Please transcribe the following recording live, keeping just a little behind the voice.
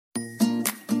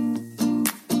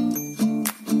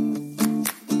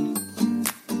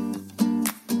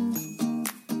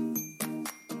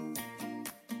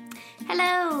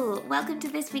welcome to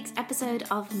this week's episode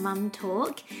of Mum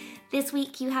Talk. This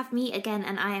week you have me again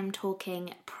and I am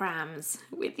talking prams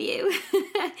with you.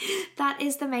 That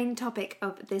is the main topic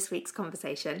of this week's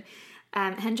conversation.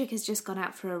 Hendrik has just gone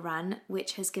out for a run,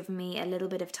 which has given me a little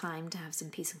bit of time to have some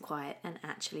peace and quiet and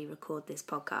actually record this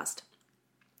podcast.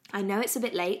 I know it's a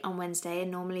bit late on Wednesday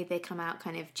and normally they come out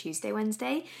kind of Tuesday,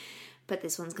 Wednesday, but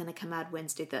this one's going to come out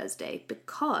Wednesday, Thursday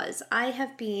because I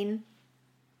have been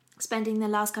spending the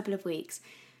last couple of weeks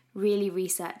really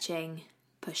researching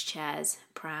pushchairs,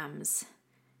 prams,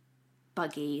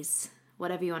 buggies,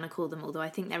 whatever you want to call them, although I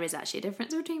think there is actually a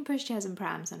difference between pushchairs and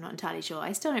prams. I'm not entirely sure.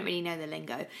 I still don't really know the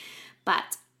lingo.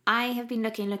 But I have been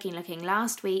looking.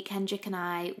 Last week, Hendrik and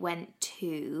I went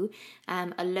to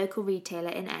a local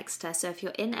retailer in Exeter. So if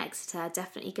you're in Exeter,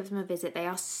 definitely give them a visit. They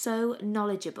are so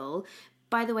knowledgeable.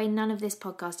 By the way, none of this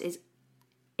podcast is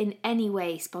in any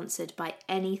way sponsored by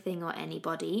anything or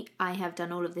anybody. I have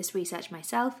done all of this research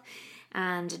myself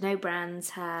and no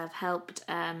brands have helped.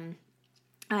 I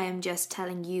am just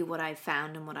telling you what I've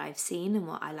found and what I've seen and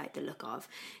what I like the look of.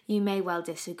 You may well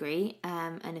disagree,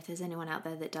 and if there's anyone out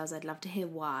there that does, I'd love to hear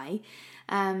why.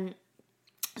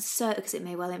 Because it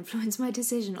may well influence my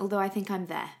decision, although I think I'm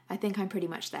there. I think I'm pretty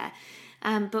much there.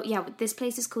 But yeah, this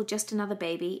place is called Just Another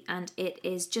Baby and it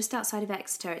is just outside of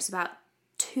Exeter. It's about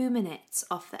 2 minutes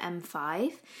off the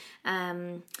M5,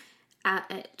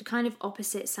 kind of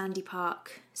opposite Sandy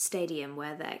Park Stadium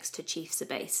where the Exeter Chiefs are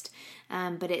based.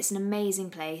 But it's an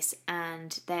amazing place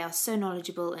and they are so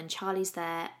knowledgeable and Charlie's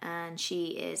there and she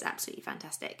is absolutely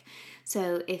fantastic.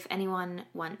 So if anyone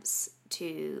wants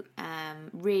to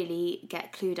really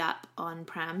get clued up on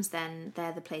prams, then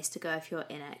they're the place to go if you're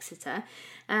in Exeter.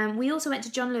 We also went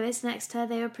to John Lewis in Exeter.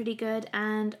 They were pretty good,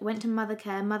 and went to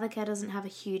Mothercare. Mothercare doesn't have a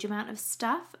huge amount of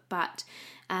stuff, but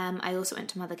I also went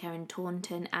to Mothercare in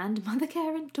Taunton and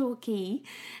Mothercare in Torquay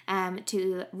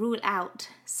to rule out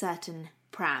certain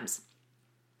prams.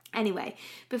 Anyway,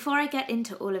 before I get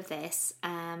into all of this,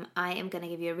 I am going to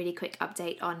give you a really quick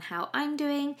update on how I'm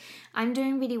doing. I'm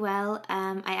doing really well.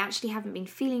 I actually haven't been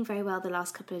feeling very well the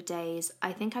last couple of days.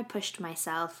 I think I pushed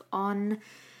myself on,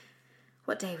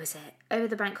 what day was it? Over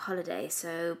the bank holiday.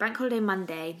 So bank holiday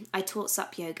Monday, I taught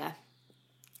SUP yoga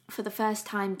for the first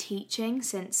time teaching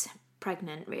since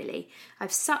pregnant, really.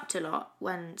 I've supped a lot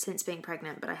since being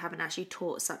pregnant, but I haven't actually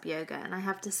taught SUP yoga. And I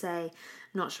have to say,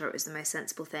 I'm not sure it was the most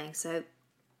sensible thing. So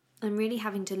I'm really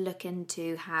having to look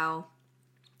into how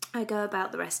I go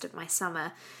about the rest of my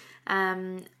summer.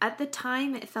 At the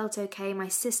time, it felt okay. My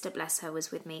sister, bless her, was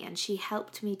with me and she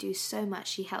helped me do so much.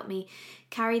 She helped me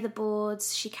carry the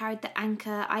boards. She carried the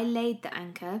anchor. I laid the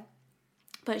anchor,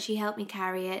 but she helped me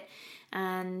carry it.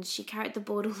 And she carried the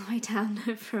board all the way down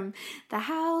from the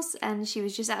house and she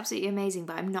was just absolutely amazing,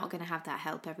 but I'm not going to have that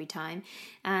help every time.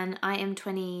 And I am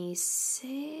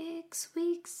 26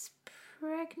 weeks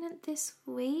pregnant this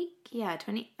week.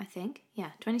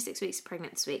 26 weeks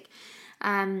pregnant this week.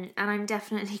 And I'm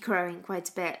definitely growing quite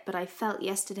a bit, but I felt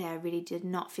yesterday I really did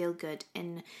not feel good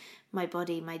in my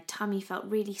body. My tummy felt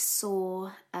really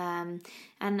sore, and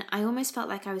I almost felt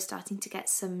like I was starting to get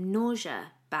some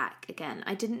nausea back again.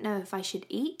 I didn't know if I should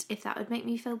eat, if that would make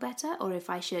me feel better, or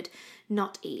if I should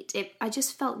not eat. I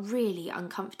just felt really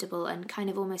uncomfortable and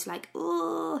kind of almost like,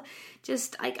 I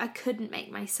couldn't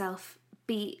make myself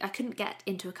I couldn't get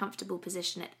into a comfortable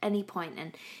position at any point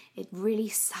and it really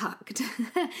sucked.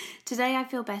 Today I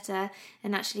feel better,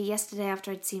 and actually yesterday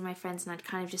after I'd seen my friends and I'd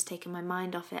kind of just taken my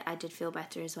mind off it, I did feel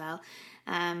better as well.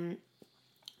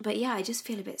 But yeah, I just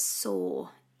feel a bit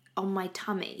sore on my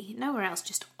tummy. Nowhere else,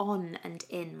 just on and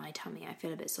in my tummy I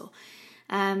feel a bit sore.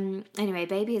 Anyway,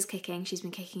 baby is kicking. She's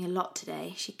been kicking a lot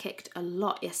today. She kicked a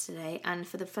lot yesterday, and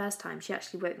for the first time she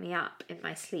actually woke me up in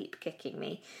my sleep kicking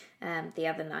me the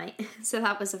other night. So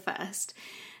that was a first.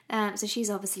 So she's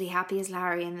obviously happy as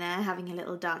Larry in there having a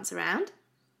little dance around.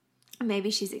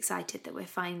 Maybe she's excited that we're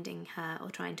finding her or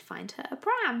trying to find her a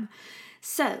pram.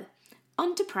 So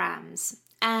on to prams.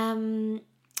 I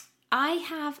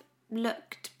have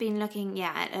been looking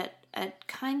at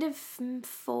kind of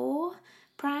 4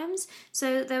 prams.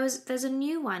 So there's a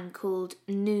new one called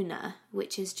Nuna,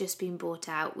 which has just been bought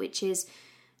out, which is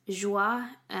Joie.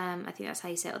 I think that's how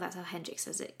you say it, or that's how Hendrik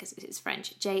says it because it's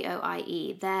French.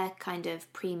 Joie. Their kind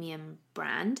of premium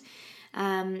brand.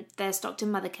 They're stocked in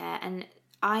Mothercare, and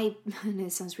I know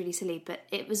it sounds really silly, but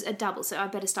it was a double, so I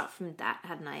better start from that,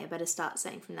 hadn't I? I better start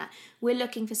saying from that. We're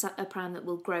looking for a pram that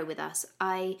will grow with us.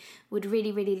 I would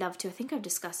really, really love to, I think I've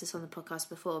discussed this on the podcast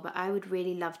before, but I would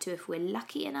really love to, if we're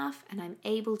lucky enough and I'm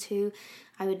able to,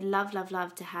 I would love, love,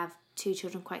 love to have 2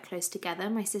 children quite close together.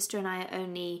 My sister and I are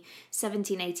only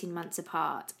 17, 18 months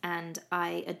apart, and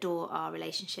I adore our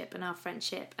relationship and our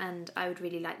friendship, and I would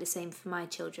really like the same for my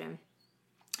children.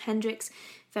 Hendrik's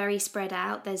very spread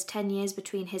out. There's 10 years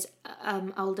between his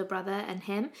older brother and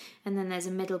him, and then there's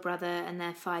a middle brother, and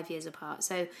they're 5 years apart.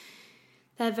 So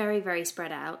they're very, very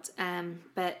spread out.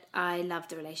 But I love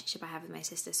the relationship I have with my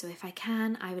sister. So if I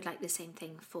can, I would like the same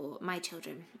thing for my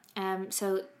children.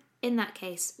 So in that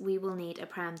case, we will need a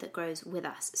pram that grows with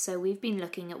us. So we've been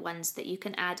looking at ones that you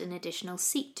can add an additional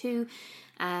seat to.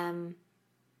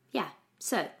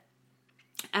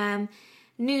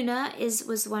 Nuna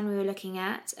was the one we were looking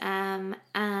at, and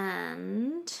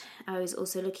I was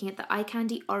also looking at the Eye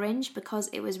Candy Orange because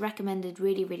it was recommended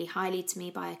really, really highly to me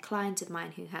by a client of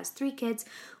mine who has 3 kids,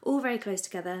 all very close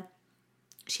together.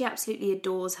 She absolutely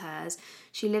adores hers.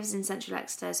 She lives in Central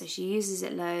Exeter, so she uses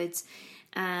it loads,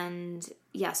 and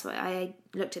so I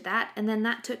looked at that, and then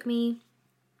that took me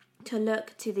to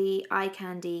look to the Eye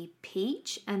Candy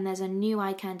Peach, and there's a new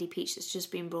Eye Candy Peach that's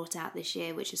just been brought out this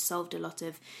year, which has solved a lot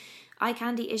of eye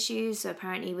candy issues. So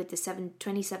apparently with the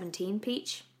 2017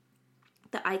 peach,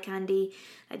 the eye candy,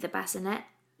 like the bassinet,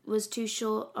 was too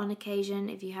short on occasion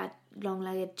if you had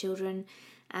long-legged children.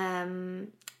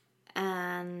 And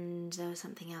there was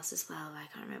something else as well. I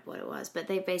can't remember what it was, but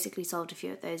they've basically solved a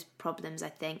few of those problems, I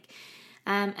think.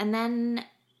 And then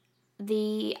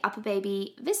the Upper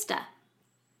Baby Vista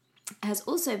has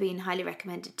also been highly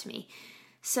recommended to me.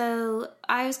 So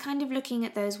I was kind of looking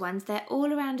at those ones. They're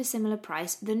all around a similar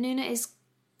price. The Nuna is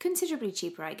considerably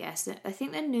cheaper, I guess. I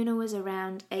think the Nuna was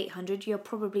around 800. You're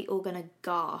probably all going to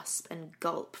gasp and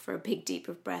gulp for a big deep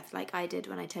of breath like I did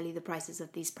when I tell you the prices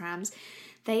of these prams.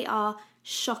 They are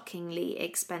shockingly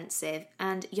expensive,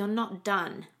 and you're not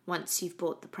done once you've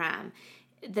bought the pram.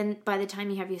 Then by the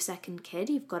time you have your second kid,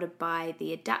 you've got to buy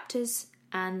the adapters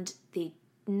and the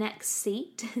next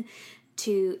seat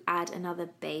to add another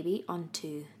baby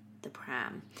onto the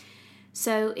pram.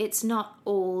 So it's not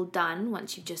all done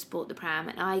once you've just bought the pram,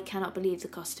 and I cannot believe the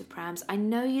cost of prams. I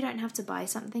know you don't have to buy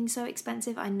something so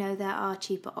expensive. I know there are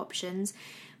cheaper options,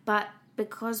 but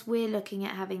because we're looking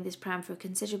at having this pram for a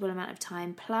considerable amount of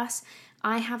time, plus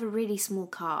I have a really small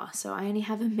car, so I only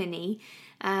have a Mini,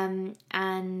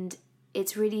 and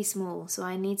it's really small, so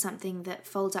I need something that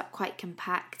folds up quite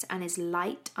compact and is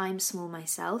light. I'm small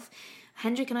myself.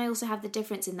 Hendrik and I also have the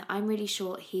difference in that I'm really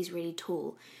short, he's really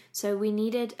tall. So we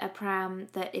needed a pram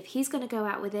that if he's going to go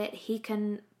out with it, he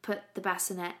can put the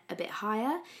bassinet a bit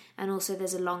higher, and also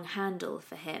there's a long handle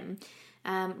for him,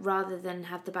 rather than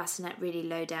have the bassinet really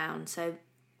low down. So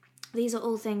these are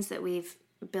all things that we've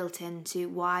built into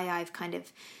why I've kind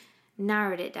of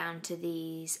narrowed it down to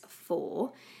these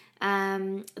 4.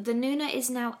 The Nuna is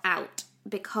now out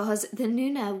because the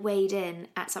Nuna weighed in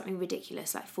at something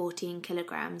ridiculous, like 14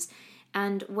 kilograms.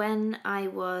 And when I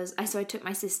took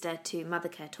my sister to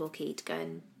Mothercare Torquay to go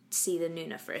and see the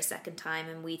Nuna for a second time,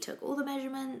 and we took all the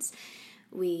measurements,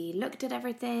 we looked at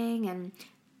everything, and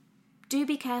do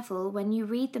be careful when you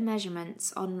read the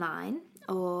measurements online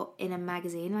or in a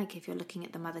magazine, like if you're looking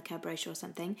at the Mothercare brochure or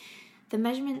something, the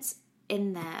measurements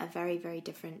in there are very, very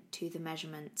different to the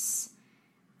measurements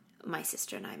my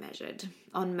sister and I measured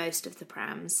on most of the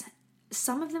prams.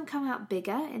 Some of them come out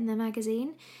bigger in the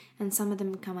magazine, and some of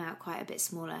them come out quite a bit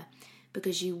smaller,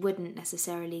 because you wouldn't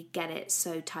necessarily get it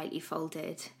so tightly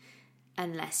folded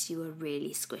unless you were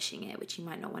really squishing it, which you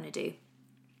might not want to do.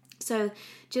 So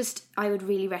I would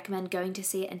really recommend going to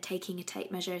see it and taking a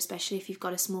tape measure, especially if you've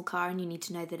got a small car and you need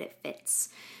to know that it fits.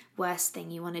 Worst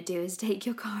thing you want to do is take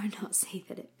your car and not see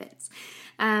that it fits,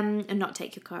 and not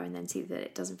take your car and then see that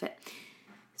it doesn't fit.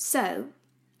 So,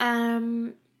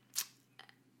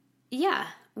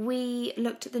 we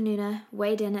looked at the Nuna,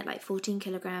 weighed in at like 14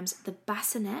 kilograms. The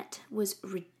bassinet was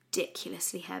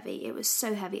ridiculously heavy. It was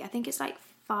so heavy. I think it's like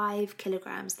 5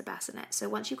 kilograms, the bassinet. So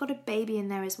once you've got a baby in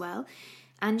there as well,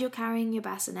 and you're carrying your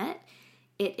bassinet,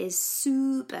 it is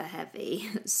super heavy,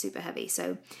 super heavy.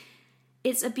 So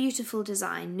it's a beautiful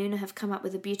design. Nuna have come up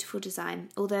with a beautiful design.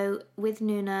 Although with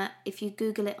Nuna, if you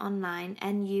Google it online,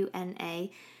 Nuna,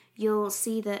 you'll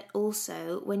see that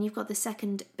also when you've got the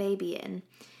second baby in,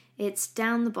 it's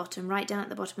down the bottom, right down at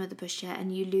the bottom of the pushchair,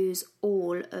 and you lose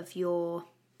all of your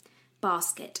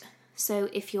basket. So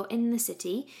if you're in the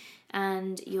city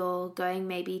and you're going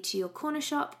maybe to your corner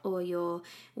shop, or you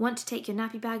want to take your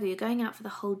nappy bag, or you're going out for the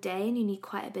whole day and you need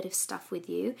quite a bit of stuff with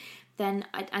you, then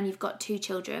and you've got 2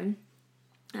 children,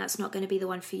 that's not going to be the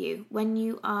one for you. When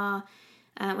you've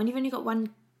only got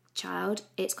one child,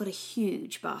 it's got a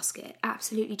huge basket,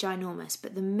 absolutely ginormous.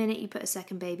 But the minute you put a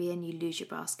second baby in, you lose your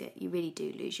basket. You really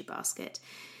do lose your basket.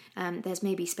 There's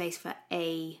maybe space for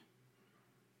a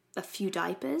few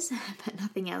diapers, but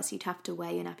nothing else. You'd have to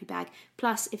wear your nappy bag.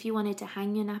 Plus, if you wanted to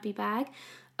hang your nappy bag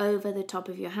over the top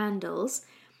of your handles,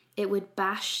 it would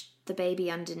bash the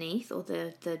baby underneath, or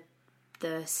the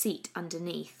seat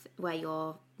underneath where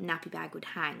your nappy bag would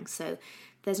hang. So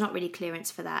there's not really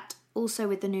clearance for that. Also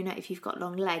with the Nuna, if you've got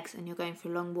long legs and you're going for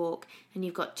a long walk and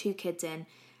you've got 2 kids in,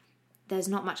 there's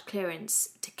not much clearance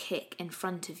to kick in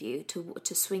front of you,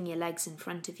 to swing your legs in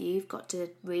front of you. You've got to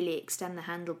really extend the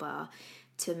handlebar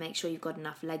to make sure you've got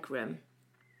enough leg room.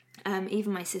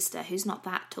 Even my sister, who's not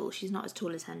that tall, she's not as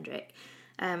tall as Hendrik,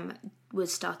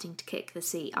 was starting to kick the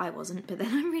seat. I wasn't, but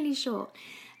then I'm really short.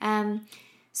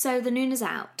 So the Nuna's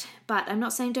out, but I'm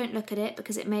not saying don't look at it,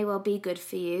 because it may well be good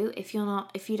for you if you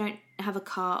don't have a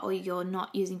car or you're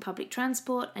not using public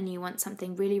transport and you want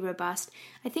something really robust.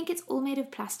 I think it's all made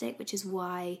of plastic, which is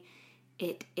why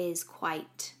it is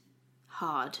quite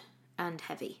hard and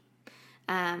heavy.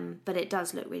 But it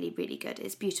does look really, really good.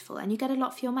 It's beautiful, and you get a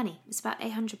lot for your money. It's about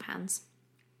 £800.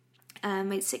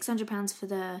 It's £600 for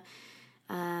the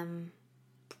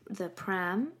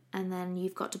pram, and then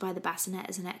you've got to buy the bassinet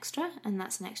as an extra, and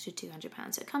that's an extra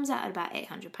 £200. So it comes out at about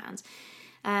 £800.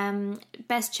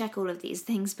 Best check all of these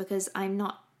things, because I'm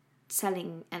not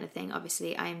selling anything.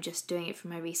 Obviously, I am just doing it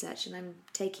from my research, and I'm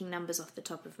taking numbers off the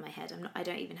top of my head. I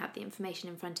don't even have the information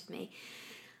in front of me.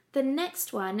 The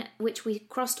next one, which we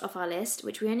crossed off our list,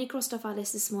 which we only crossed off our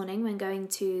list this morning when going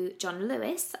to John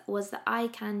Lewis, was the Eye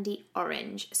Candy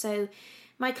Orange. So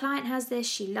my client has this,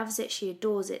 she loves it, she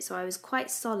adores it, so I was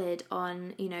quite solid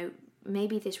on,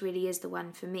 maybe this really is the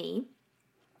one for me.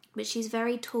 But she's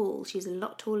very tall, she's a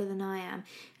lot taller than I am,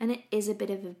 and it is a bit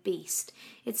of a beast.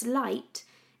 It's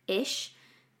light-ish,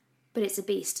 but it's a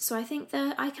beast. So I think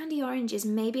the Eye Candy Orange is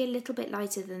maybe a little bit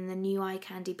lighter than the new Eye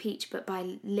Candy Peach, but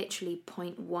by literally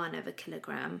 0.1 of a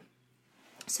kilogram.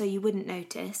 So you wouldn't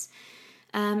notice.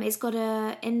 It's got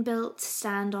a inbuilt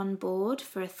stand on board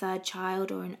for a 3rd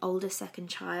child or an older 2nd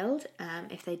child,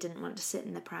 if they didn't want to sit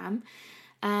in the pram.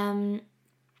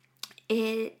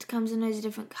 It comes in loads of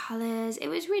different colours. It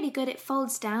was really good. It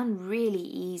folds down really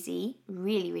easy,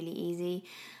 really, really easy.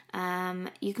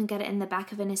 You can get it in the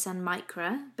back of a Nissan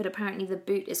Micra, but apparently the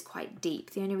boot is quite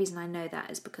deep. The only reason I know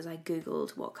that is because I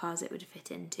googled what cars it would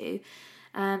fit into.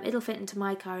 It'll fit into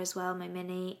my car as well, my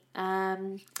Mini.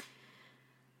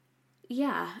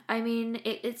 Yeah, I mean,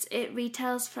 it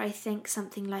retails for, I think,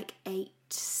 something like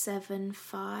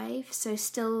 £875, so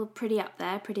still pretty up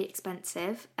there, pretty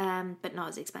expensive, but not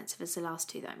as expensive as the last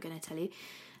 2 that I'm going to tell you.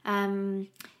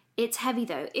 It's heavy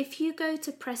though. If you go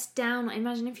to press down,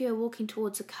 imagine if you were walking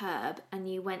towards a curb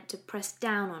and you went to press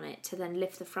down on it to then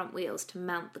lift the front wheels to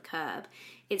mount the curb,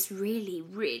 it's really,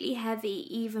 really heavy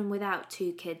even without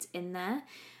 2 kids in there.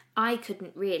 I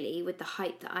couldn't really, with the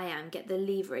height that I am, get the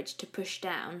leverage to push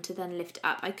down to then lift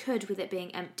up. I could with it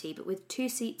being empty, but with 2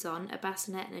 seats on, a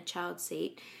bassinet and a child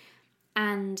seat,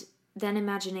 and then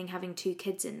imagining having 2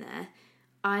 kids in there,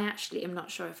 I actually am not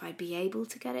sure if I'd be able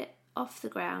to get it off the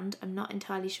ground. I'm not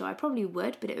entirely sure. I probably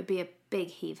would, but it would be a big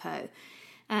heave-ho.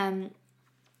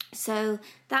 So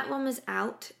that one was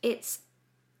out. It's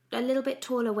a little bit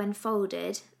taller when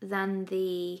folded than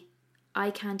the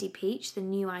Eye Candy Peach, the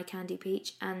new Eye Candy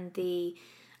Peach, and the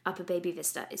Upper Baby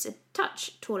Vista. It's a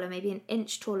touch taller, maybe an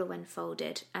inch taller when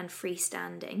folded and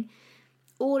freestanding.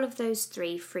 All of those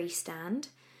 3 freestand.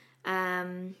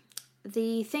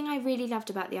 The thing I really loved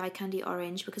about the Eye Candy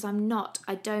Orange, because I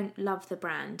don't love the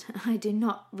brand. I do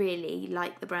not really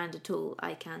like the brand at all,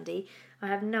 Eye Candy. I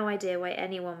have no idea why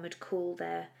anyone would call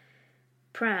their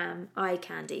pram Eye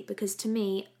Candy, because to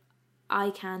me,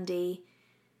 Eye Candy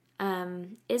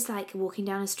is like walking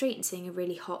down a street and seeing a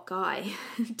really hot guy.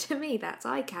 To me, that's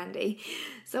eye candy.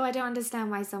 So I don't understand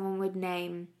why someone would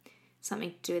name something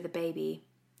to do with a baby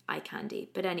Eye Candy.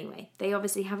 But anyway, they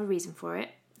obviously have a reason for it,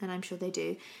 and I'm sure they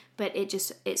do. But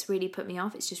it's really put me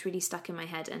off. It's just really stuck in my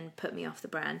head and put me off the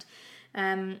brand.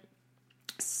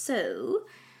 So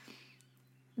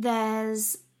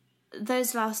there's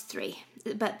those last 3.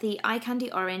 But the Eye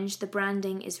Candy Orange, the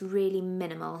branding is really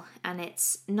minimal, and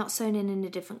it's not sewn in a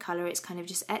different colour. It's kind of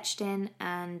just etched in,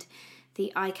 and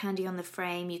the eye candy on the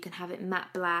frame, you can have it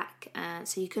matte black,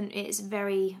 so it's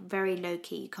very, very low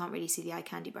key. You can't really see the Eye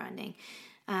Candy branding.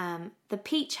 The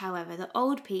peach, however, the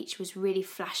old peach was really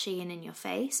flashy and in your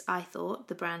face, I thought,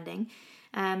 the branding.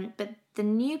 But the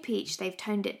new peach, they've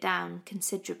toned it down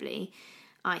considerably,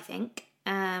 I think.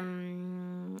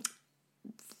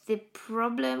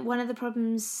 one of the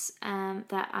problems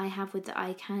that I have with the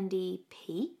Eye Candy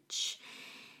Peach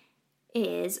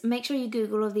is, make sure you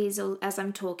Google all these as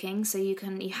I'm talking, so you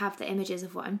have the images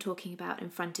of what I'm talking about in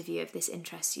front of you if this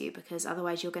interests you, because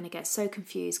otherwise you're going to get so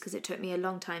confused, because it took me a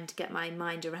long time to get my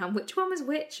mind around which one was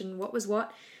which and what was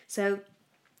what. So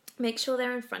make sure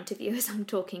they're in front of you as I'm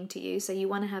talking to you. So you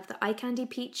want to have the Eye Candy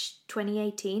Peach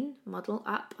 2018 model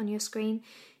up on your screen.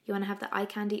 You want to have the Eye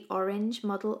Candy Orange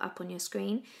model up on your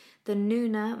screen. The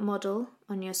Nuna model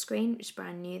on your screen, which is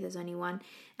brand new, there's only one.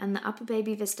 And the Upper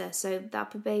Baby Vista. So the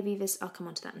Upper Baby Vista, I'll come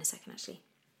on to that in a second actually.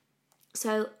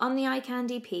 So on the Eye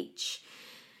Candy Peach,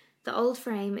 the old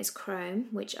frame is chrome,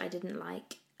 which I didn't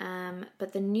like.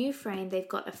 But the new frame, they've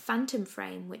got a phantom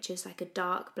frame, which is like a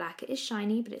dark black. It is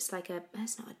shiny, but it's not a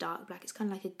dark black. It's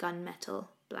kind of like a gunmetal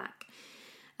black.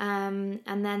 And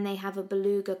then they have a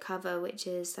beluga cover, which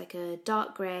is like a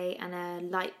dark grey and a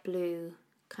light blue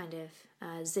kind of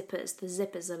zippers. The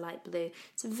zippers are light blue.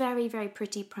 It's a very, very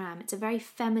pretty pram. It's a very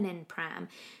feminine pram.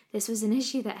 This was an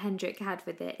issue that Hendrik had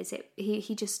with it.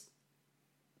 He just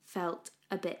felt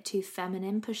a bit too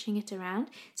feminine pushing it around.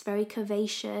 It's very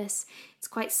curvaceous. It's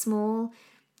quite small.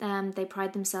 They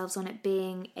pride themselves on it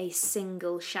being a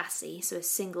single chassis, so a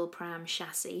single pram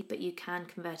chassis, but you can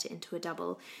convert it into a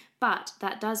double. But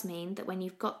that does mean that when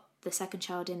you've got the second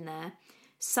child in there,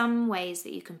 some ways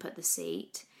that you can put the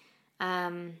seat,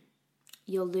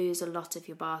 you'll lose a lot of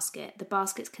your basket. The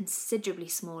basket's considerably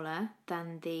smaller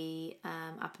than the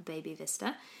Upper Baby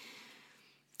Vista,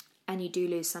 and you do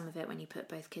lose some of it when you put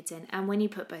both kids in. And when you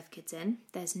put both kids in,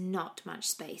 there's not much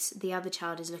space. The other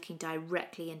child is looking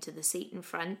directly into the seat in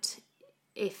front.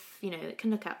 If, it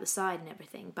can look out the side and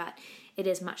everything, but it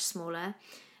is much smaller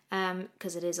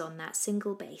because it is on that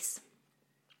single base.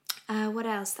 What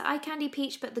else? The Eye Candy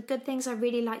Peach, but the good things I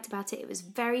really liked about it was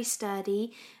very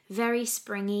sturdy, very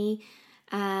springy.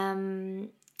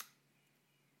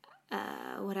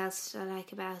 What else did I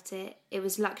like about it? It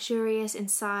was luxurious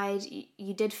inside.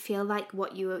 You did feel like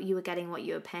what you were getting what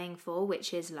you were paying for,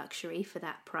 which is luxury for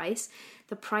that price.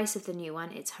 The price of the new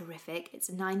one, it's horrific. It's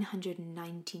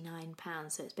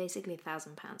 £999, so it's basically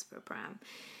 £1,000 for a pram,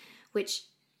 which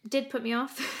did put me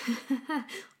off,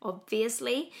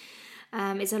 obviously.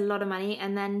 It's a lot of money,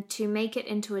 and then to make it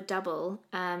into a double,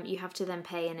 you have to then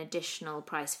pay an additional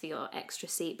price for your extra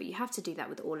seat, but you have to do that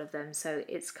with all of them, so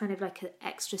it's kind of like an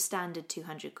extra standard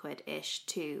 200 quid-ish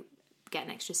to get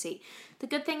an extra seat. The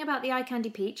good thing about the Eye Candy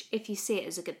Peach, if you see it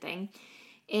as a good thing,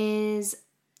 is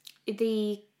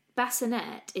the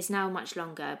bassinet is now much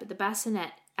longer, but the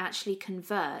bassinet actually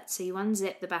converts, so you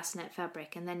unzip the bassinet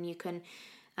fabric and then you can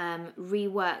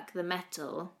rework the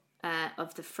metal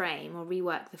of the frame, or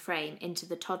rework the frame into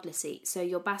the toddler seat, so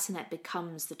your bassinet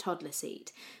becomes the toddler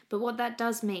seat. But what that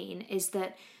does mean is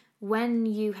that when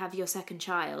you have your second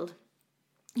child,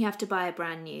 you have to buy a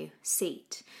brand new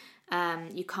seat.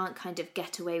 You can't kind of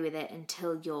get away with it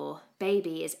until your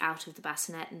baby is out of the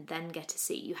bassinet and then get a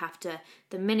seat. You have to,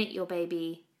 the minute your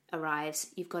baby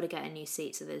arrives, you've got to get a new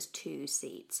seat, so there's 2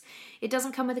 seats. It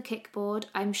doesn't come with a kickboard.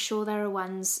 I'm sure there are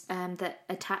ones that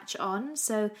attach on,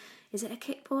 so is it a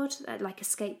kickboard? Like a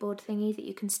skateboard thingy that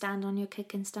you can stand on, your kid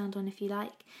can stand on if you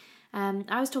like.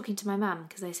 I was talking to my mum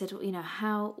because I said,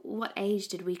 what age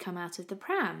did we come out of the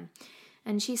pram?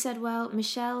 And she said, well,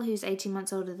 Michelle, who's 18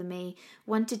 months older than me,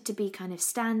 wanted to be kind of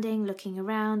standing, looking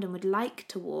around, and would like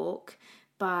to walk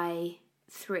by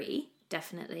 3,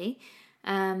 definitely.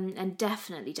 And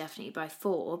definitely by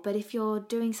 4. But if you're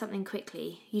doing something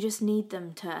quickly, you just need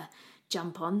them to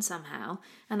jump on somehow.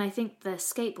 And I think the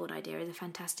skateboard idea is a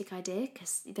fantastic idea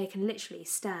because they can literally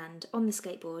stand on the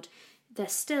skateboard.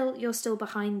 You're still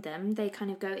behind them. They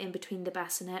kind of go in between the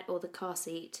bassinet or the car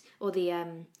seat or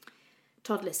the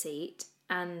toddler seat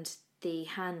and the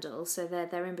handle, so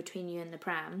they're in between you and the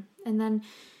pram, and then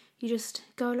you just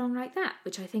go along like that,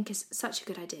 which I think is such a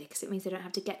good idea because it means they don't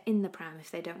have to get in the pram if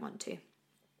they don't want to.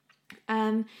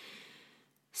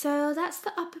 So that's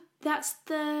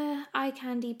the Eye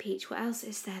Candy Peach. What else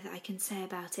is there that I can say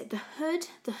about it?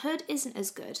 The hood isn't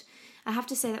as good. I have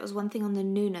to say that was one thing on the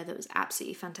Nuna that was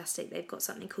absolutely fantastic. They've got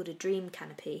something called a Dream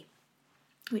Canopy,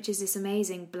 which is this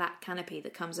amazing black canopy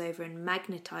that comes over and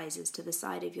magnetises to the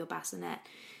side of your bassinet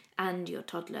and your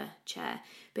toddler chair.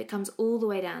 But it comes all the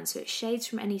way down, so it shades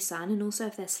from any sun, and also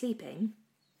if they're sleeping,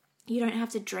 you don't have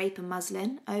to drape a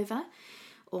muslin over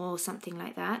or something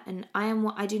like that. And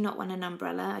I do not want an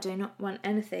umbrella. I do not want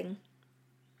anything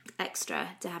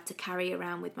extra to have to carry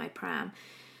around with my pram.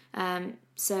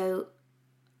 So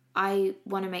I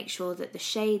want to make sure that the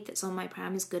shade that's on my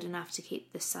pram is good enough to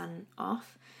keep the sun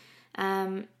off.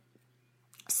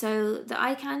 So the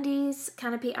Eye Candies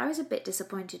canopy, I was a bit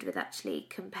disappointed with actually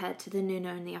compared to the Nuno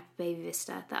and the Upper Baby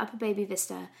Vista. The Upper Baby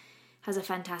Vista has a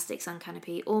fantastic sun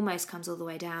canopy, almost comes all the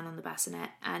way down on the bassinet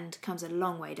and comes a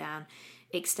long way down,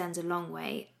 extends a long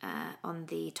way on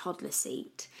the toddler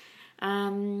seat.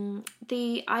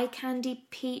 The Eye Candy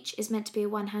Peach is meant to be a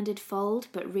one-handed fold,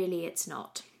 but really it's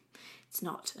not. It's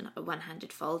not a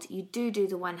one-handed fold. You do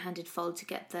the one-handed fold to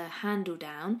get the handle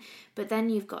down, but then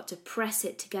you've got to press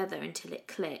it together until it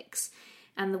clicks,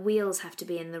 and the wheels have to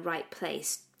be in the right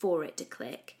place for it to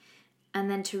click. And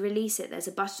then to release it, there's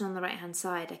a button on the right-hand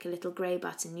side, like a little grey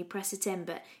button. You press it in,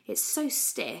 but it's so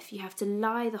stiff, you have to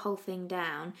lie the whole thing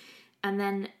down, and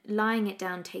then lying it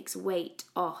down takes weight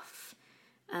off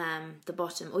the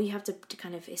bottom, or you have to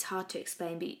kind of, it's hard to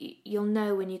explain, but you'll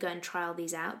know when you go and trial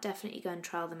these out. Definitely go and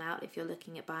trial them out if you're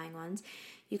looking at buying ones.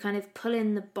 You kind of pull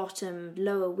in the bottom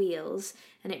lower wheels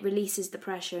and it releases the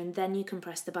pressure, and then you can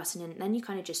press the button in, and then you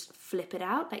kind of just flip it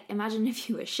out. Like, imagine if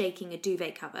you were shaking a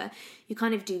duvet cover. You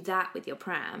kind of do that with your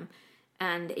pram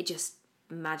and it just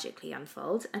magically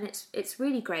unfolds, and it's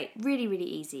really great, really, really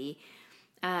easy.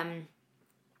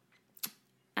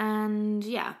 And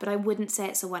yeah, but I wouldn't say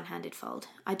it's a one-handed fold.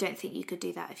 I don't think you could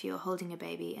do that if you were holding a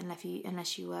baby,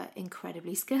 unless you were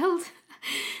incredibly skilled.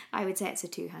 I would say it's a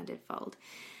two-handed fold.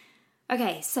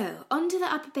 Okay, so on to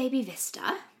the Upper Baby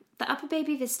Vista. The Upper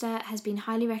Baby Vista has been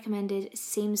highly recommended. It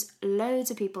seems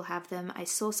loads of people have them. I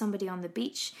saw somebody on the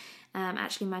beach.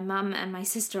 Actually, my mum and my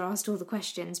sister asked all the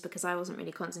questions because I wasn't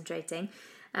really concentrating.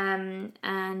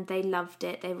 And they loved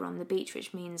it. They were on the beach,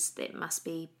 which means it must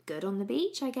be good on the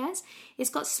beach, I guess. It's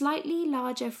got slightly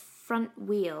larger front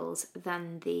wheels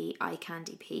than the Eye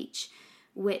Candy Peach,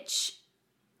 which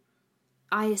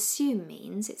I assume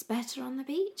means it's better on the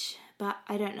beach, but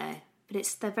I don't know.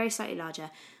 But they're very slightly larger.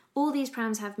 All these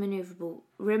prams have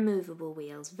removable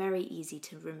wheels, very easy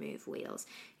to remove wheels.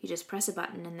 You just press a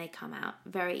button and they come out,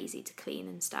 very easy to clean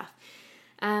and stuff.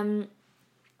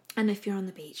 And if you're on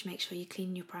the beach, make sure you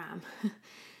clean your pram.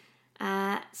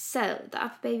 So, the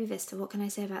Upper Baby Vista, what can I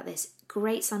say about this?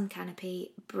 Great sun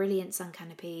canopy, brilliant sun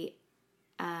canopy.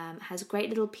 Has great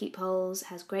little peepholes,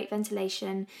 has great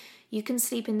ventilation. You can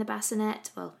sleep in the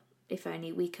bassinet. Well, if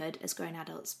only we could as grown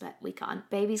adults, but we can't.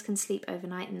 Babies can sleep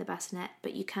overnight in the bassinet,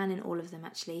 but you can in all of them,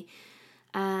 actually.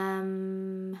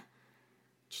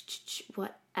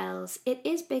 What else? It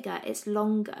is bigger, it's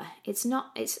longer. I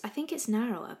think it's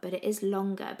narrower, but it is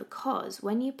longer because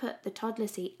when you put the toddler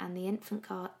seat and the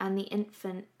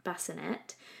infant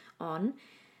bassinet on,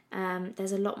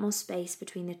 there's a lot more space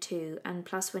between the two, and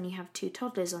plus when you have two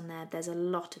toddlers on there's a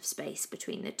lot of space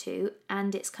between the two,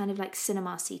 and it's kind of like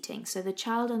cinema seating. So the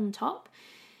child on the top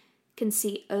can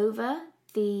see over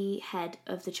the head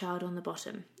of the child on the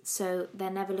bottom, so they're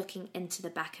never looking into the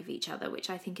back of each other, which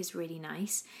I think is really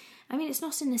nice. I mean, it's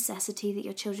not a necessity that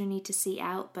your children need to see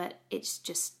out, but it's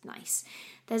just nice.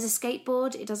 There's a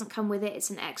skateboard. It doesn't come with it. It's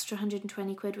an extra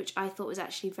 120 quid, which I thought was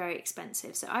actually very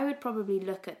expensive. So I would probably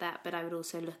look at that, but I would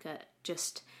also look at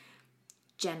just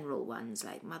general ones,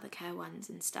 like Mothercare ones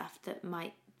and stuff that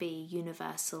might be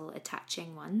universal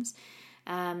attaching ones.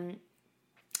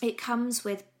 It comes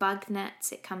with bug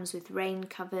nets. It comes with rain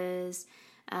covers.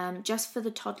 Just for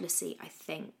the toddler seat, I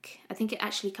think. I think it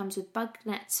actually comes with bug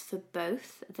nets for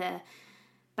both the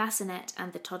bassinet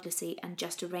and the toddler seat, and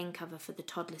just a rain cover for the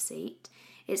toddler seat.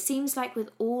 It seems like with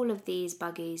all of these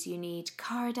buggies, you need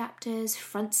car adapters,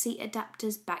 front seat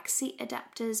adapters, back seat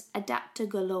adapters, adapter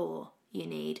galore you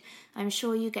need. I'm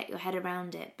sure you get your head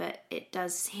around it, but it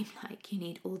does seem like you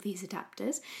need all these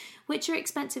adapters, which are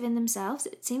expensive in themselves.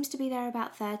 It seems to be there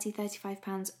about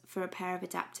 £30-35 for a pair of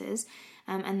adapters,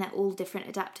 and they're all different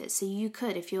adapters. So you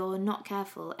could, if you're not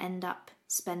careful, end up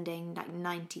spending like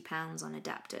 £90 on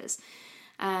adapters.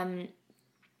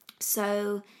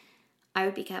 So I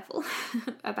would be careful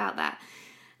about that.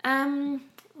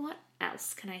 What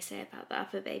else can I say about the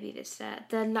Upper Baby Vista?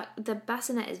 The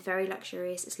bassinet is very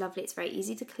luxurious. It's lovely. It's very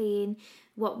easy to clean.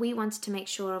 What we wanted to make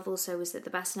sure of also was that the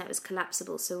bassinet was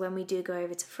collapsible. So when we do go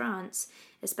over to France,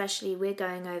 especially we're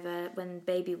going over when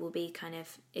baby will be kind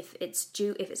of, if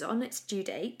it's on its due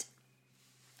date,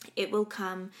 it will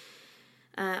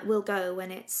will go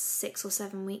when it's 6 or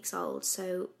 7 weeks old.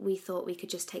 So we thought we could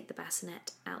just take the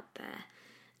bassinet out there,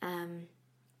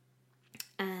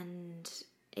 and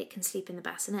it can sleep in the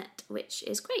bassinet, which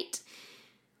is great.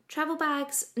 Travel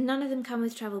bags, none of them come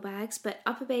with travel bags, but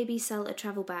Upper Baby sell a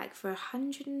travel bag for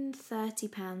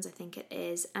 £130, I think it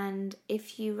is, and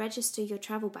if you register your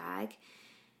travel bag,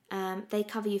 they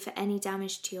cover you for any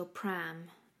damage to your pram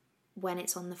when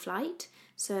it's on the flight.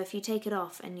 So if you take it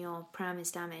off and your pram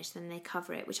is damaged, then they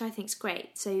cover it, which I think is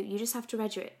great. So you just have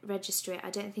to register it.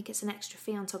 I don't think it's an extra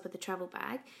fee on top of the travel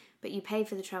bag, but you pay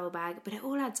for the travel bag, but it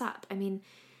all adds up. I mean,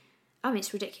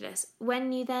 it's ridiculous.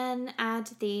 When you then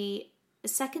add the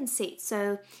second seat,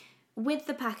 so with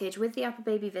the package, with the Upper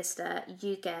Baby Vista,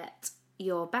 you get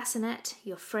your bassinet,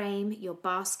 your frame, your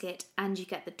basket, and you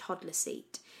get the toddler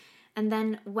seat. And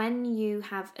then when you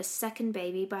have a second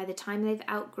baby, by the time they've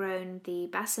outgrown the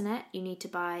bassinet, you need to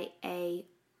buy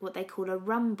what they call a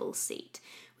rumble seat,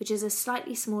 which is a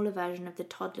slightly smaller version of the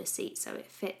toddler seat, so it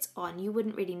fits on. You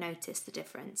wouldn't really notice the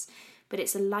difference, but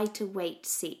it's a lighter weight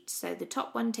seat. So the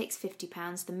top one takes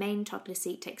 £50, the main toddler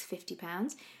seat takes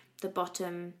 £50, the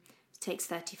bottom takes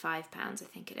 £35, I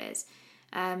think it is.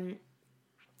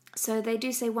 So they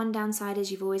do say one downside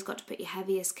is you've always got to put your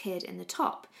heaviest kid in the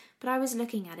top. But I was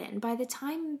looking at it, and by the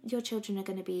time your children are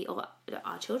going to be, or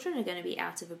our children are going to be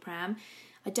out of a pram,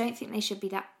 I don't think they should be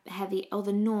that heavy, or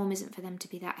the norm isn't for them to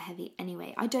be that heavy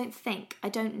anyway. I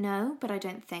don't know, but I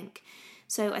don't think.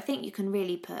 So I think you can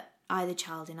really put either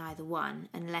child in either one,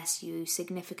 unless you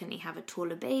significantly have a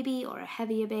taller baby or a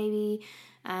heavier baby,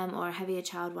 or a heavier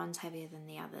child, one's heavier than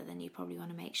the other. Then you probably want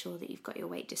to make sure that you've got your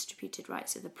weight distributed right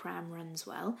so the pram runs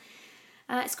well.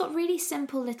 It's got really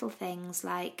simple little things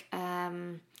like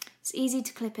it's easy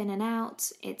to clip in and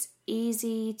out. It's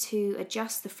easy to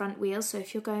adjust the front wheels. So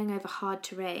if you're going over hard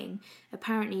terrain,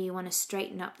 apparently you want to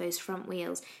straighten up those front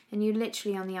wheels. And you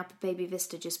literally on the Upper Baby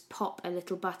Vista just pop a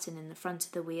little button in the front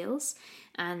of the wheels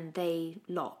and they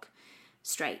lock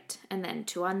straight. And then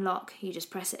to unlock, you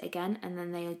just press it again and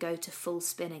then they go to full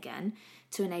spin again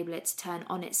to enable it to turn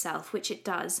on itself, which it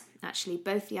does. Actually,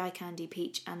 both the iCandy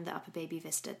Peach and the Upper Baby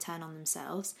Vista turn on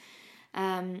themselves.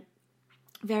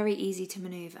 Very easy to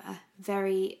manoeuvre,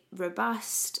 very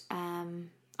robust.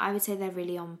 I would say they're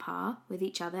really on par with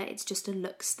each other. It's just a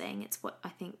looks thing. It's what I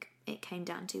think it came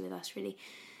down to with us, really.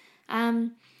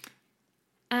 And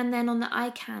then on the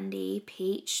iCandy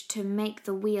Peach, to make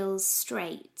the wheels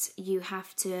straight, you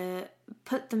have to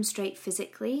put them straight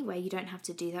physically, where you don't have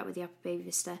to do that with the Upper Baby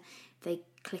Vista. They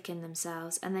click in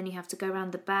themselves, and then you have to go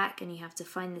around the back and you have to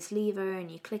find this lever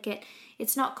and you click it.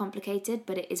 It's not complicated,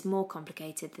 but it is more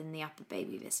complicated than the Upper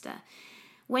Baby Vista.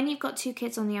 When you've got two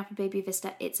kids on the Upper Baby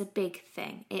Vista, it's a big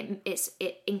thing.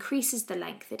 It increases the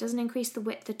length. It doesn't increase the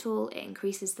width at all. It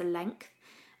increases the length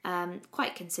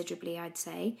quite considerably, I'd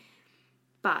say.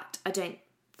 But I don't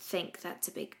think that's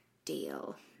a big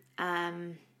deal.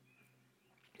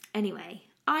 Anyway,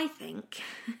 I think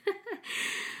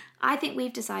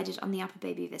we've decided on the Upper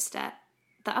Baby Vista.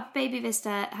 The Upper Baby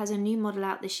Vista has a new model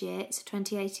out this year. It's a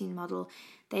 2018 model.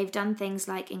 They've done things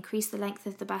like increase the length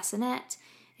of the bassinet.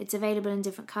 It's available in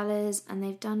different colours, and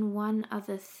they've done one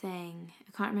other thing.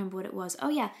 I can't remember what it was. Oh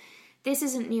yeah, this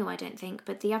isn't new, I don't think,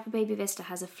 but the Upper Baby Vista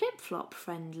has a flip-flop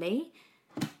friendly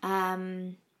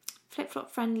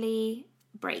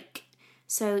brake.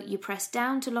 So you press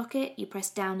down to lock it, you press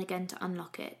down again to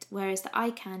unlock it. Whereas the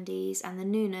iCandies and the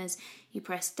Noonas, you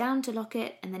press down to lock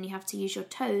it and then you have to use your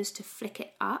toes to flick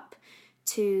it up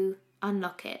to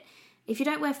unlock it. If you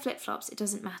don't wear flip-flops, it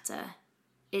doesn't matter.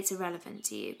 It's irrelevant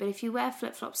to you. But if you wear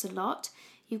flip-flops a lot,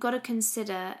 you've got to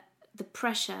consider the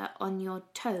pressure on your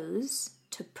toes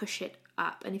to push it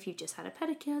up. And if you've just had a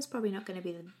pedicure, it's probably not going to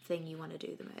be the thing you want to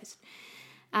do the most.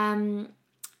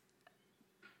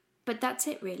 But that's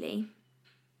it really.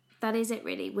 That is it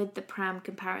really with the pram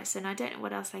comparison. I don't know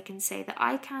what else I can say. The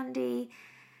iCandy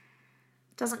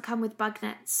doesn't come with bug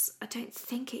nets. I don't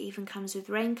think it even comes with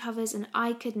rain covers, and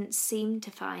I couldn't seem to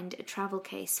find a travel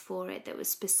case for it that was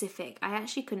specific. I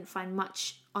actually couldn't find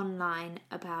much online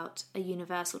about a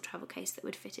universal travel case that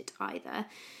would fit it either.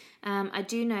 I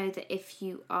do know that if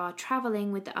you are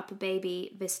travelling with the Upper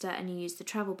Baby Vista and you use the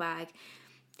travel bag,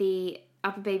 the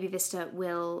Upper Baby Vista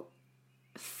will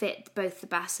fit both the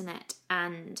bassinet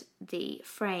and the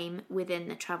frame within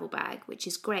the travel bag, which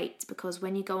is great because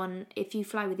when you go on, if you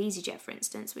fly with EasyJet for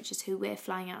instance, which is who we're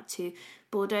flying out to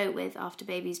Bordeaux with after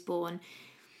baby's born,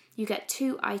 you get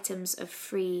 2 items of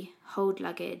free hold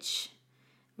luggage,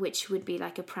 which would be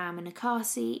like a pram and a car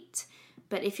seat.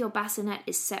 But if your bassinet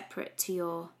is separate to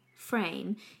your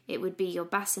frame, it would be your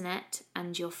bassinet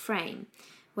and your frame.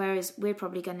 Whereas we're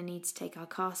probably going to need to take our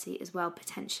car seat as well,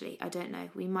 potentially. I don't know.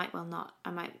 We might well not.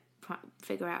 I might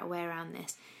figure out a way around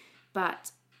this.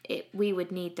 But we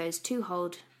would need those 2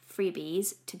 hold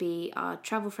freebies to be our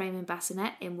travel frame and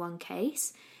bassinet in one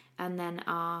case, and then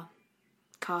our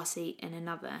car seat in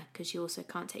another, because you also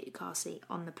can't take your car seat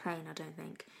on the plane, I don't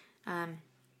think.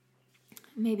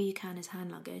 Maybe you can as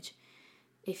hand luggage.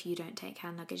 if you don't take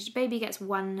hand luggage. Baby gets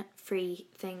one free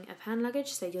thing of hand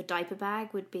luggage, so your diaper bag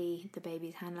would be the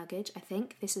baby's hand luggage, I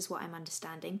think. This is what I'm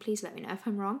understanding. Please let me know if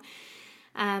I'm wrong.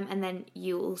 And then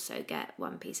you also get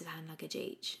one piece of hand luggage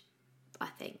each, I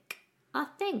think.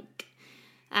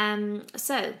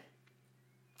 So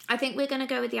I think we're going to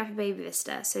go with the Upper Baby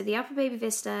Vista. So the Upper Baby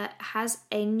Vista has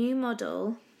a new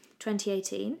model,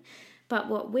 2018, but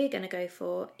what we're going to go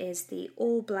for is the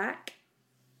all black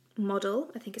model.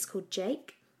 I think it's called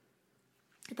Jake.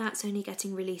 That's only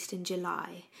getting released in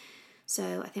July,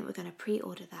 so I think we're going to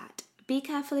pre-order that. Be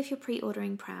careful if you're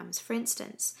pre-ordering prams. For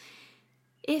instance,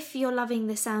 if you're loving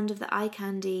the sound of the eye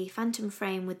candy Phantom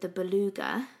frame with the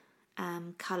beluga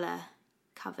colour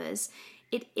covers,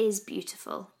 it is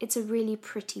beautiful. It's a really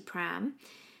pretty pram,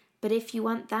 but if you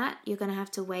want that, you're going to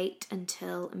have to wait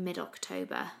until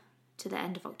mid-October, to the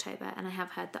end of October. And I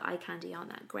have heard that eye candy aren't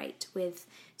that great with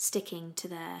sticking to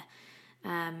their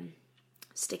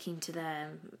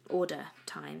order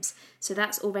times. So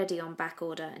that's already on back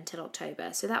order until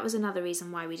October. So that was another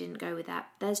reason why we didn't go with that.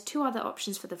 There's two other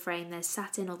options for the frame. There's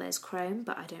satin or there's chrome,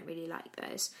 but I don't really like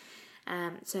those.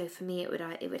 So for me, it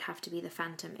would have to be the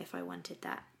Phantom if I wanted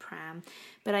that pram.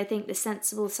 But I think the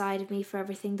sensible side of me for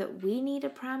everything that we need a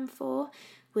pram for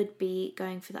would be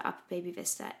going for the Upper Baby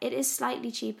Vista. It is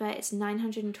slightly cheaper. It's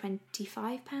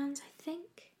 £925, I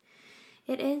think.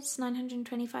 It is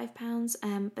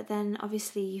 £925, but then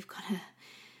obviously you've got to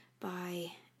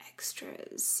buy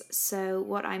extras. So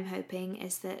what I'm hoping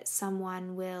is that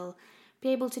someone will be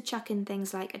able to chuck in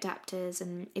things like adapters,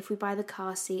 and if we buy the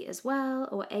car seat as well,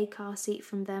 or a car seat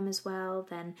from them as well,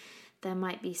 then there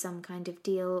might be some kind of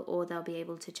deal, or they'll be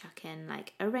able to chuck in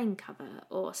like a rain cover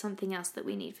or something else that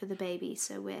we need for the baby,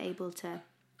 so we're able to,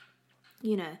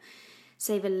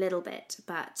 save a little bit.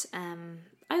 But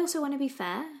I also want to be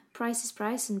fair. Price is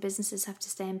price, and businesses have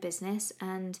to stay in business,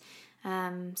 and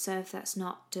so if that's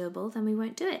not doable, then we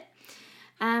won't do it.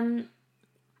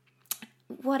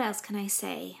 What else can I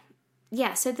say?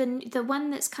 Yeah, so the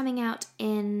one that's coming out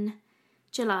in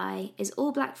July is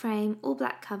all black frame, all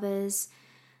black covers.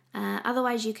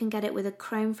 Otherwise, you can get it with a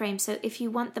chrome frame. So if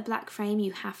you want the black frame,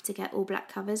 you have to get all black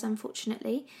covers,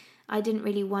 unfortunately. I didn't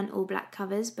really want all black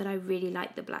covers, but I really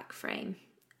like the black frame.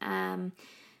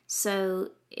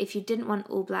 So if you didn't want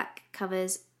all black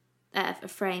covers,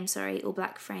 all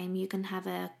black frame, you can have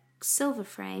a silver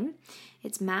frame.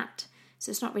 It's matte,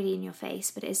 so it's not really in your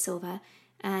face, but it is silver.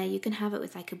 You can have it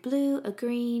with like a blue, a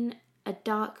green, a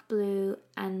dark blue,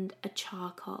 and a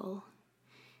charcoal.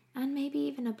 And maybe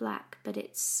even a black, but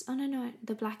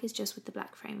the black is just with the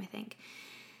black frame, I think.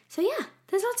 So yeah,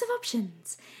 there's lots of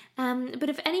options. But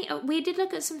if any, we did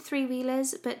look at some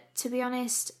three-wheelers, but to be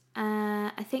honest,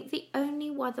 I think the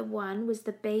only other one was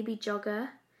the Baby Jogger.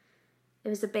 It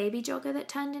was the Baby Jogger that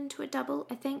turned into a double,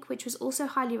 I think, which was also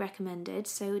highly recommended.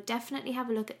 So definitely have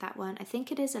a look at that one. I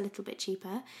think it is a little bit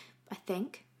cheaper. I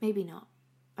think. Maybe not.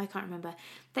 I can't remember.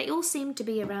 They all seemed to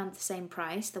be around the same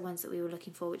price, the ones that we were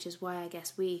looking for, which is why I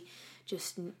guess we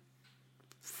just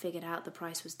figured out the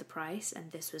price was the price,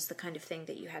 and this was the kind of thing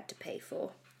that you had to pay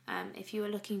for if you were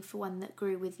looking for one that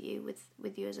grew with you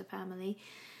as a family.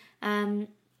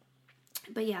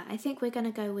 But yeah, I think we're going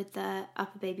to go with the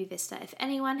Upper Baby Vista. If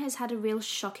anyone has had a real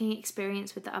shocking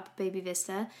experience with the Upper Baby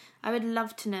Vista, I would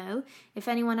love to know. If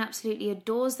anyone absolutely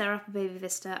adores their Upper Baby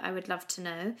Vista, I would love to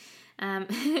know.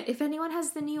 If anyone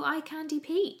has the new Eye Candy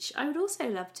Peach, I would also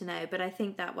love to know. But I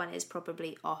think that one is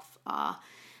probably off our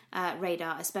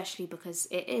radar, especially because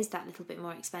it is that little bit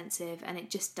more expensive, and it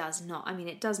just does not. I mean,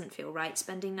 it doesn't feel right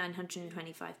spending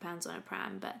 £925 on a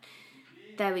pram, but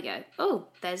there we go. Oh,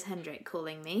 there's Hendrik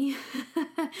calling me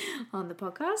on the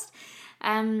podcast.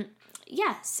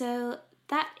 So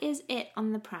that is it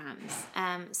on the prams.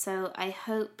 So I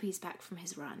hope he's back from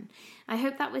his run. I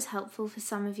hope that was helpful for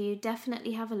some of you.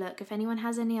 Definitely have a look. If anyone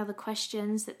has any other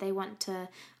questions that they want to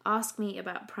ask me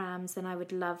about prams, then I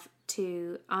would love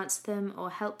to answer them or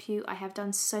help you. I have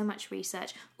done so much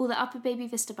research. The Upper Baby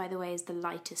Vista, by the way, is the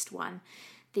lightest one.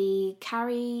 I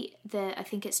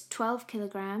think it's 12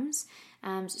 kilograms,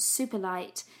 super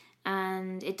light,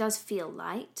 and it does feel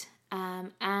light.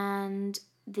 And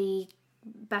the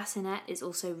bassinet is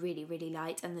also really, really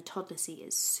light, and the toddler seat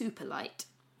is super light.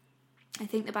 I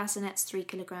think the bassinet's 3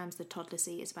 kilograms, the toddler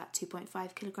seat is about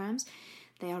 2.5 kilograms.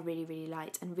 They are really, really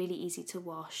light and really easy to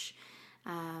wash,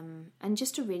 and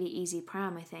just a really easy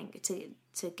pram, I think,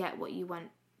 to get what you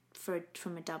want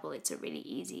from a double. It's a really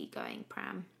easy going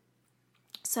pram.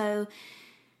 So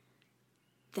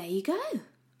there you go.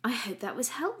 I hope that was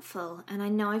helpful, and I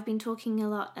know I've been talking a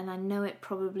lot, and I know it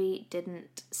probably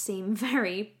didn't seem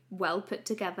very well put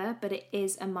together, but it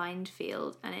is a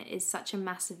minefield and it is such a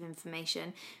massive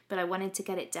information. But I wanted to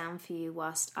get it down for you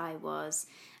whilst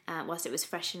it was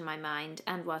fresh in my mind,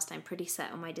 and whilst I'm pretty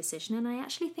set on my decision. And I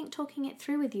actually think talking it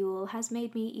through with you all has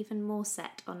made me even more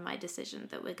set on my decision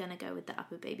that we're going to go with the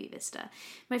Upper Baby Vista.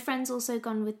 My friend's also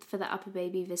gone for the Upper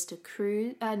Baby Vista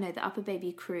Cruise, the Upper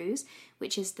Baby Cruise,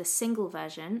 which is the single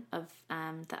version of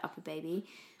the Upper Baby,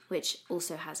 which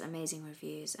also has amazing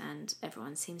reviews and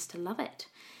everyone seems to love it.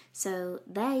 So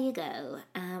there you go.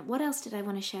 What else did I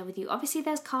want to share with you? Obviously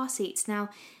there's car seats. Now,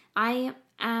 I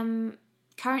am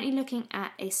currently looking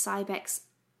at a Cybex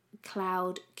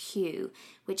Cloud Q,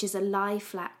 which is a lie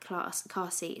flat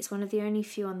car seat. It's one of the only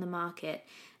few on the market,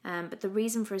 but the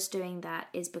reason for us doing that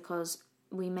is because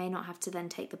we may not have to then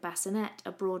take the bassinet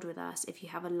abroad with us if you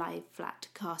have a lie flat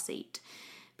car seat,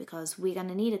 because we're going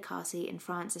to need a car seat in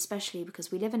France, especially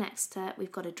because we live in Exeter.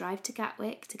 We've got to drive to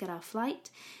Gatwick to get our flight.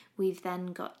 We've then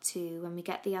got to, when we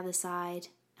get the other side,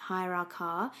 hire our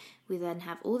car. We then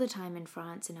have all the time in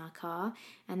France in our car,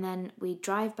 and then we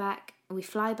drive back, we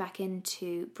fly back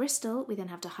into Bristol. We then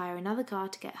have to hire another car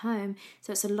to get home,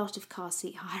 so it's a lot of car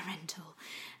seat hire rental,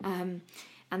 and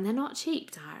they're not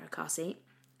cheap to hire a car seat,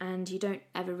 and you don't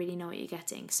ever really know what you're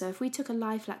getting. So if we took a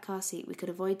lie flat car seat, we could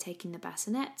avoid taking the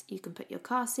bassinet. You can put your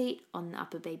car seat on the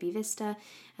Upper Baby Vista,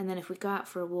 and then if we go out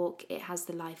for a walk, it has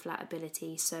the lie flat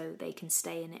ability, so they can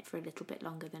stay in it for a little bit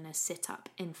longer than a sit-up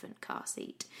infant car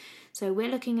seat. So we're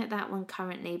looking at that one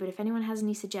currently, but if anyone has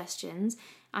any suggestions,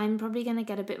 I'm probably going to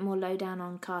get a bit more lowdown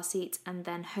on car seats and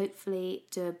then hopefully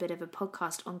do a bit of a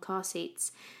podcast on car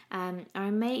seats. I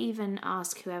may even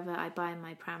ask whoever I buy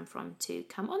my pram from to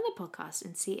come on the podcast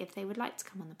and see if they would like to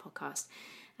come on the podcast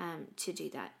to do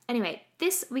that. Anyway,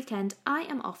 this weekend I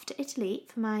am off to Italy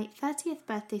for my 30th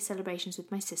birthday celebrations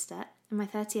with my sister. And my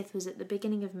 30th was at the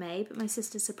beginning of May, but my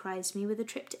sister surprised me with a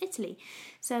trip to Italy.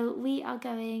 So we are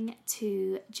going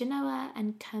to Genoa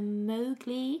and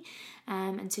Camogli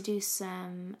and to do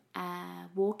some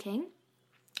walking.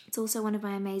 It's also one of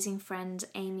my amazing friends,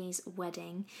 Amy's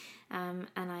wedding, and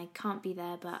I can't be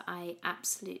there, but I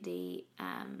absolutely...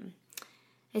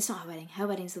 It's not her wedding. Her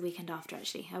wedding's the weekend after,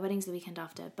 actually. Her wedding's the weekend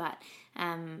after, but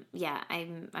yeah,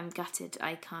 I'm gutted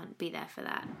I can't be there for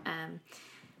that.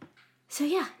 So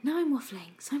yeah, now I'm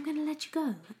waffling, so I'm going to let you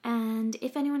go. And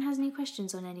if anyone has any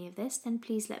questions on any of this, then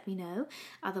please let me know.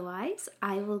 Otherwise,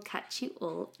 I will catch you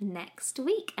all next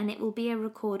week. And it will be a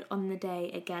record on the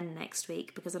day again next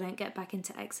week, because I don't get back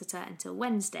into Exeter until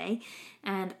Wednesday.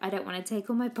 And I don't want to take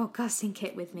all my podcasting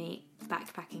kit with me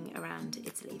backpacking around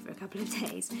Italy for a couple of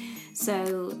days.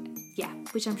 So yeah,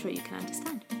 which I'm sure you can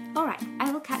understand. All right, I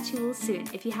will catch you all soon.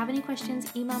 If you have any questions,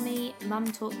 email me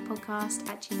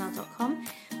mumtalkpodcast@gmail.com,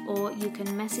 or you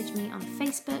can message me on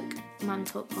Facebook, Mum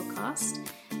Talk Podcast,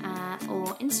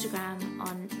 or Instagram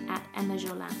at Emma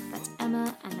Jolin. That's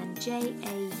Emma and then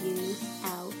Jaulin.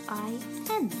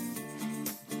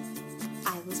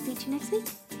 I will speak to you next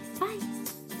week. Bye.